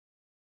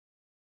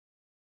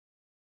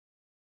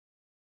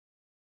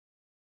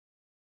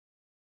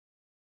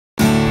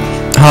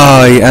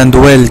Hi and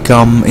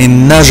welcome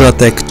in Naja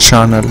Tech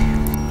channel.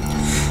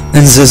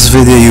 In this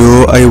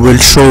video I will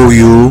show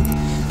you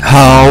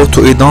how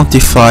to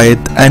identify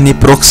any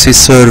proxy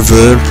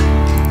server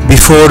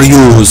before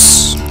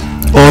use,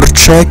 or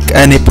check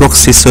any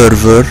proxy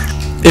server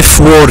if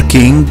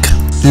working,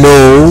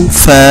 low,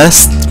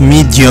 fast,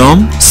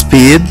 medium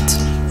speed,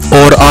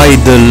 or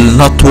idle,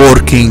 not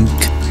working,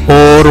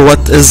 or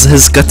what is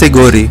his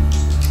category.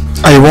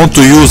 I want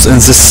to use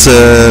in this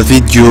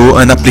video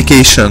an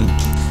application,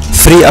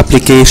 free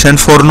application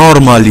for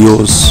normal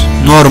use.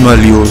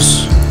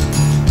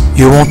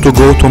 You want to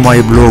go to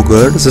my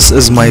blogger, this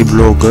is my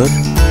blogger,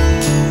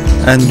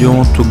 and you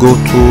want to go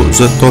to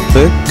the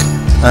topic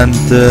and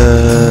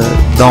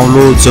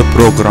download the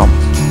program.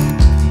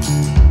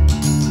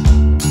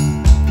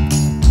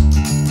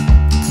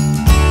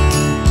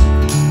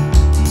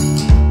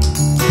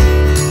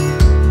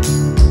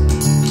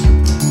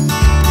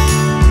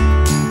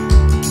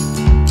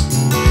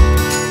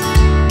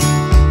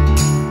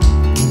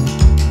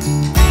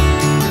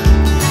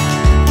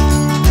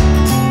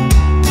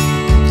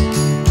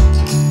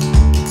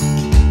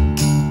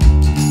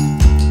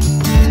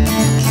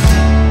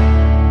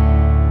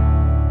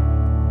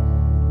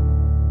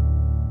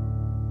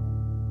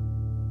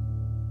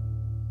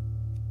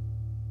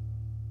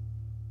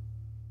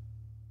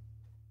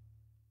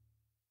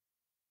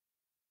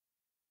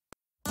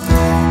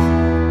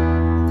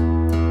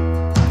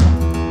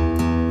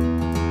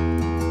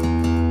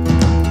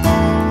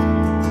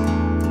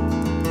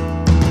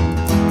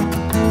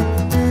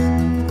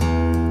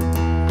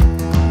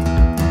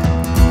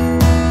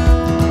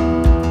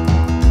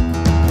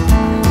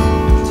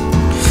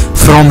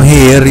 From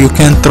here you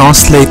can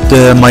translate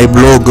my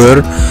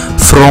blogger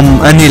from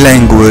any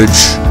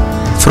language,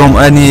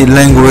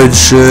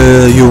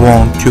 you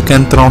want. You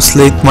can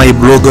translate my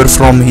blogger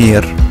from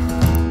here.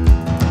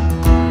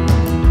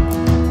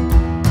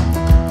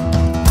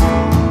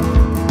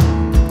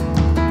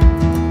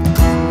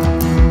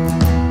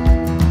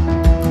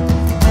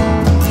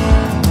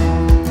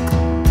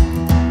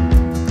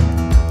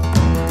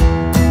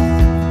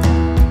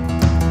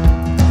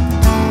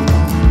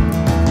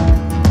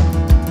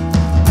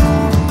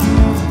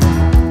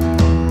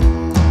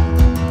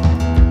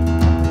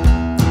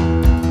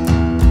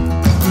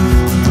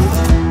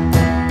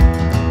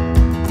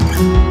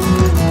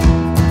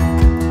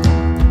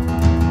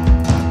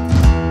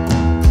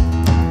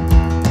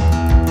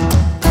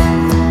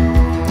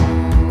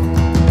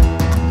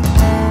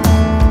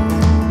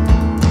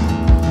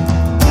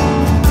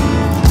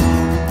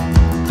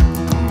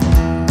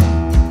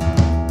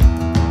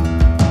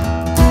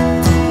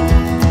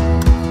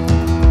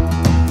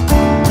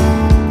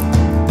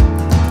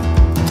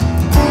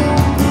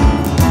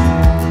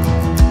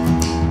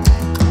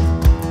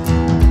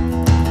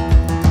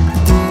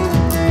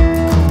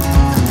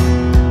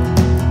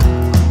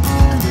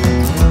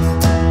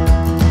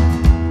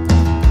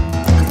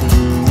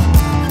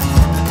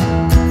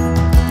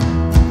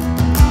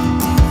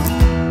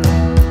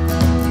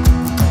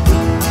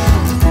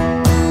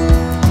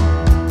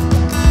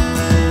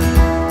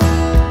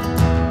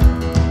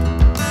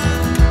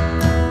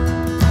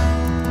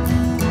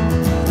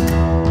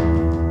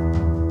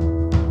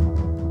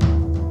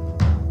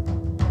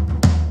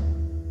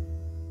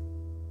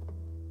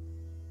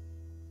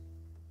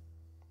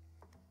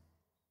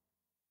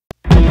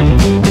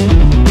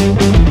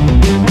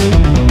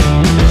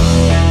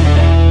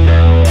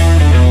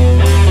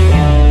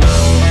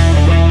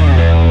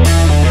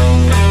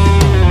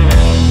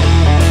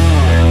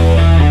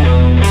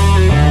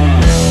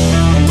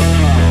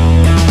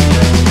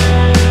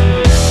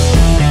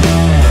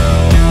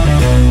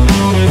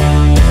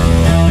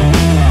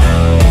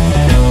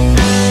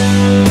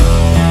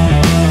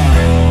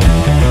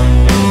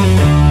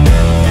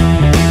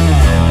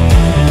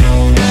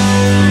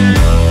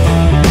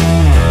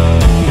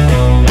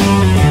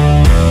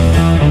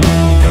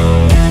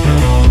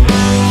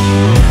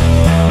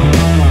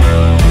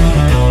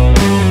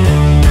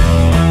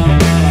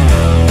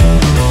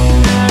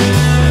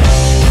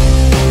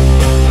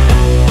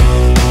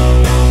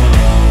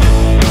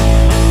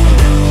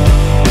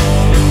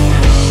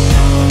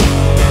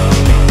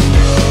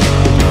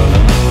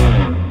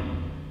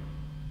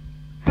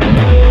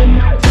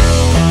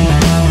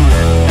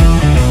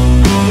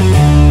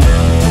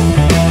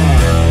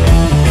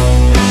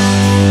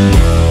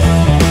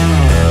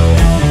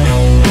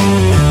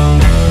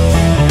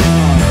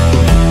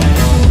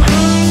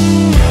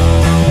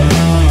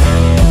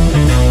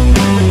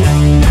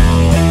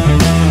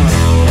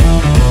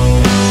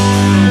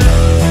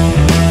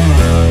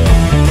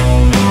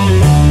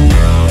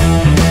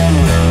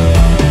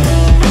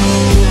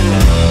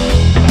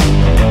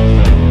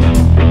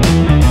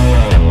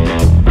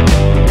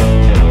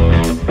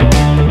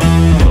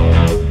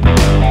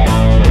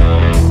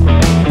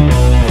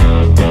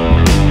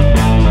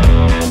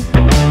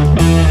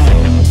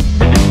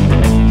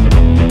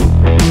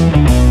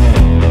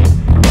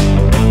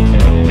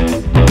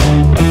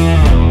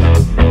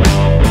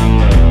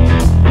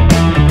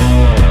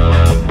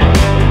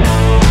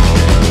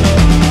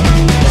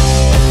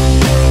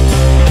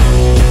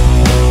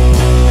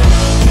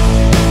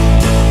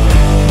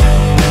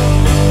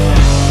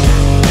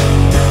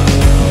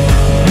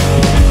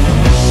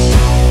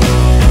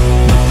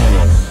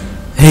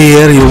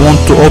 Here you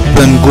want to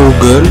open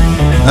Google,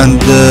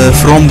 and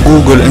from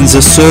Google in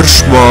the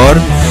search bar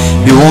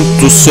you want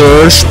to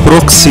search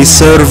proxy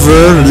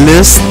server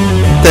list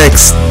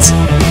text,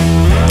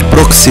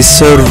 proxy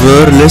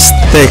server list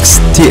text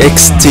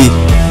txt,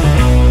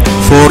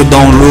 for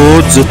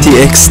download the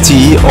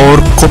txt or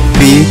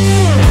copy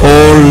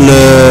all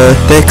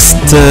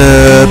text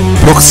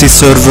proxy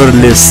server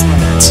list.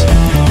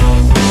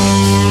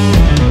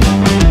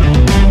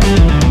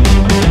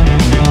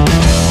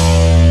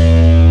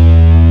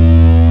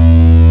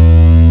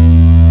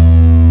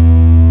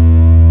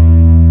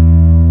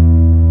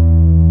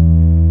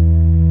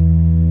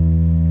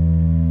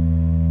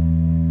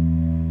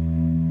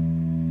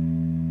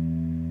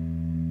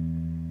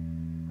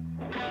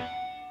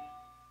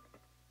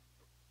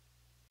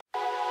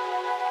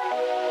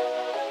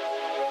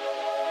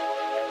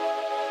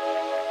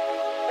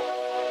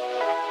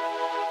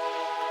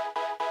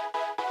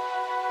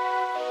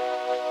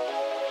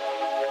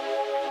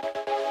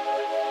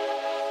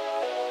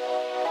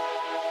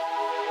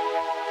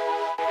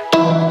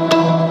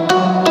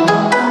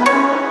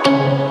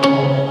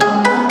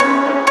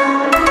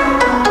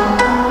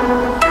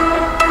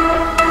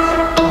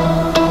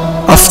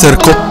 After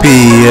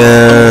copy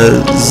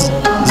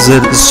the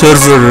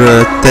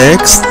server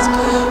text,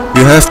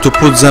 you have to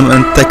put them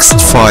in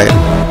text file.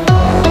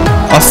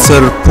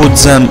 After put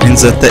them in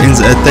the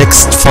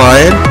text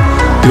file,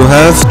 you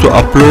have to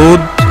upload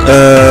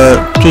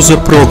to the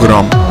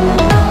program.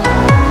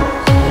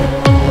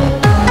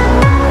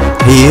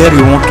 Here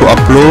you want to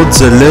upload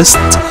the list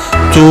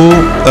to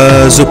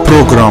the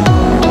program.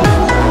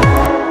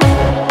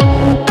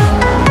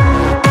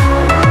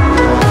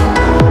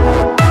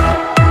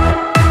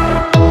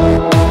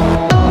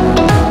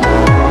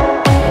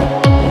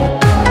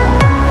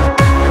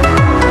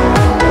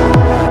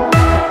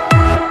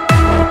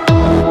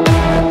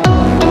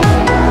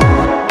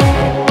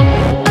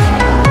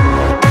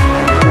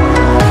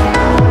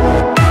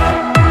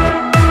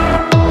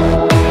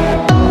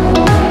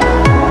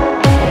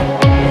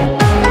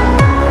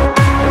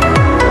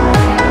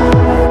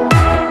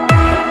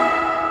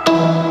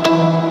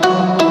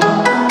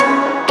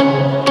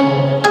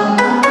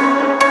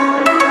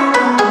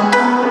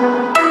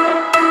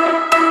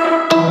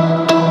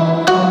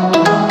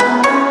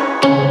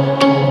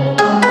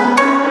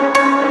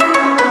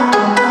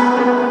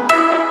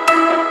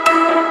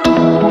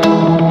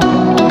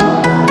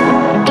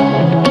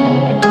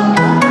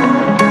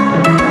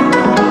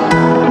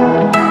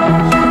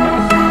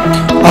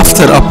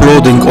 After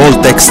uploading all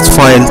text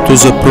file to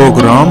the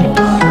program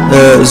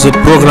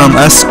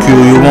asks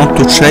you want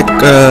to check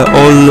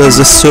all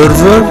the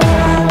server.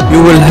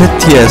 You will hit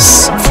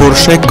yes for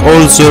check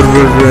all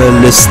server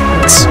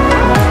lists.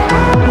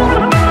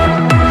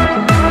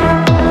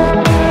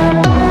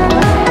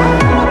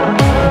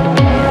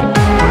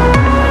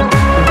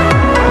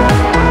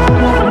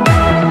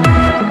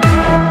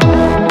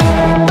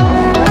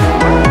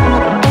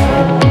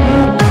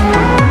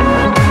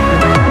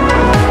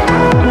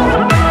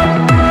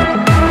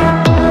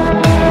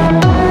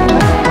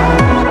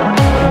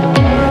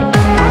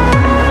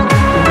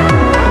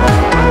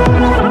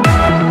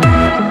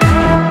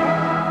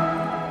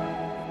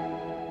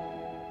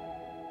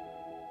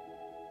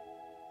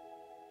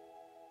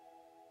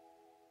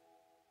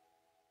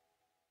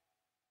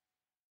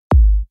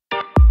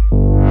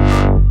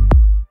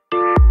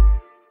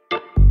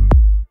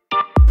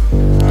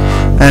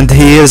 And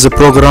here the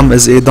program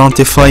is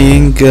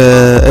identifying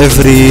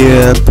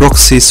every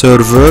proxy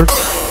server,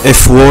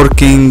 if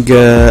working,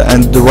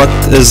 and what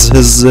is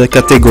his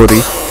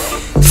category: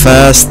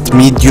 fast,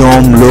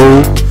 medium,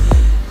 low.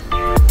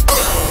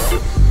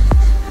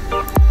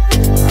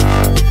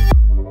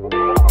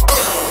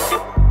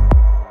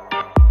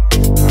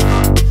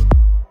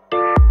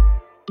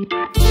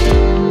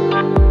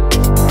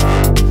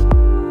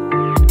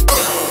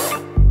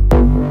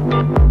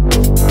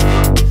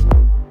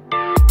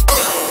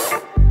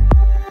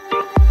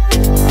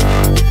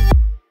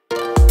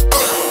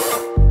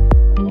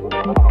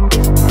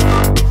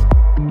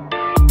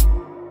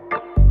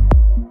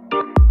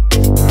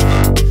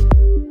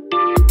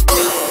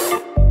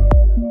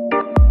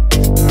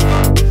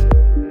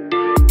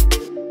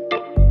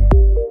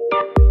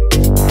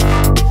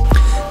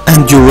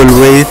 And you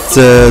will wait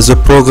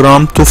the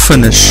program to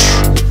finish.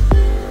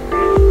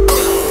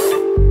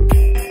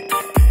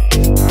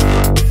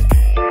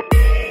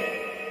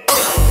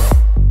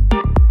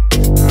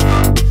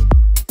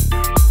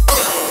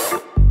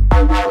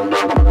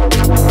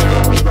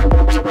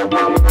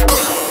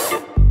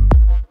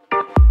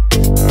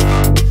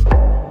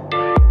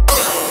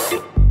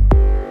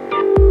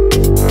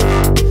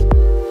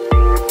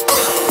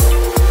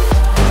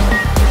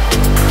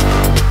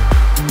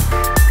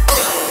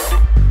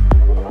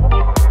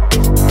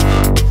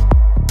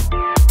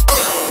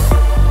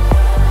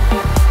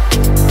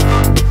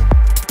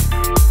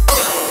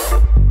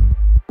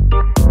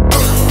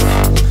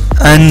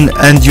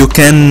 And you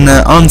can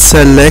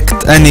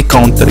unselect any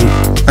country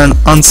and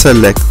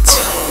unselect.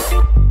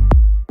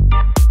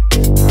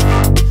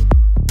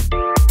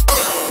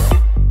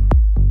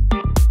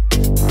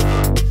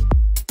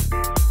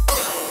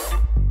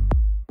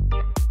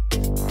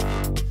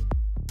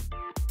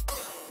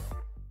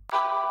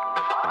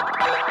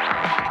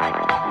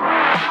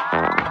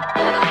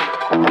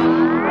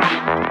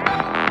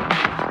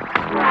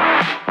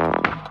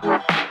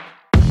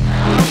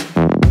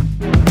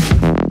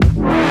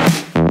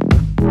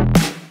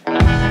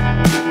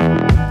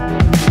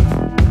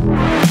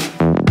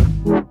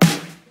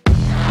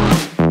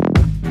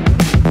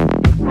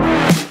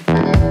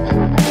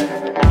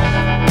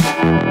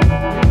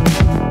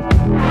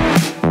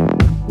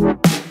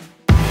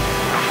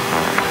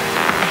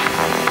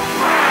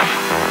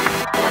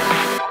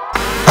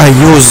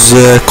 use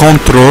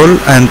control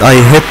and I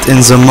hit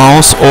in the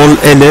mouse all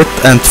elite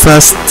and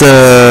fast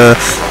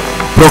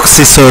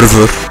proxy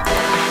server.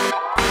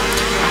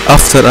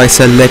 After I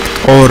select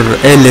all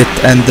elite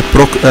and the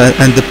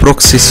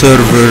proxy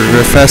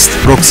server, fast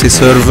proxy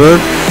server,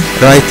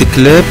 right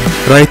click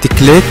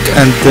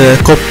and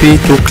copy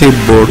to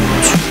clipboard.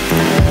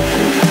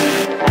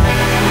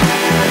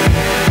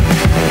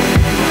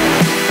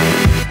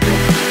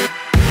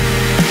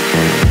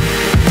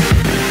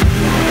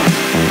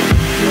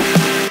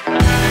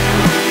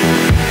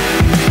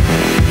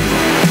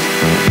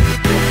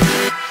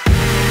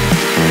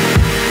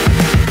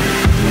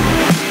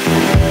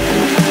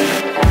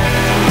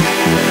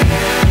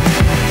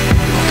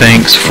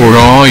 Thanks for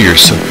all your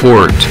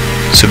support.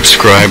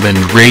 Subscribe and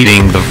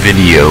rating the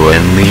video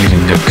and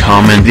leaving a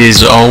comment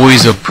is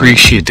always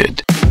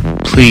appreciated.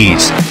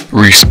 Please,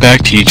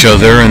 respect each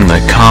other in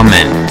the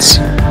comments.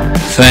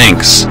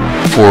 Thanks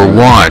for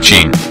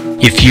watching.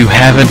 If you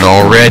haven't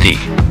already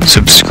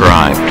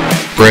subscribed,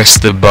 press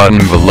the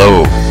button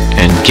below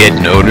and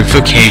get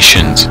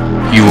notifications.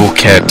 You will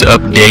kept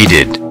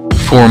updated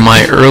for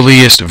my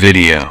earliest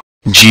video.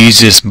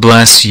 Jesus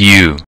bless you.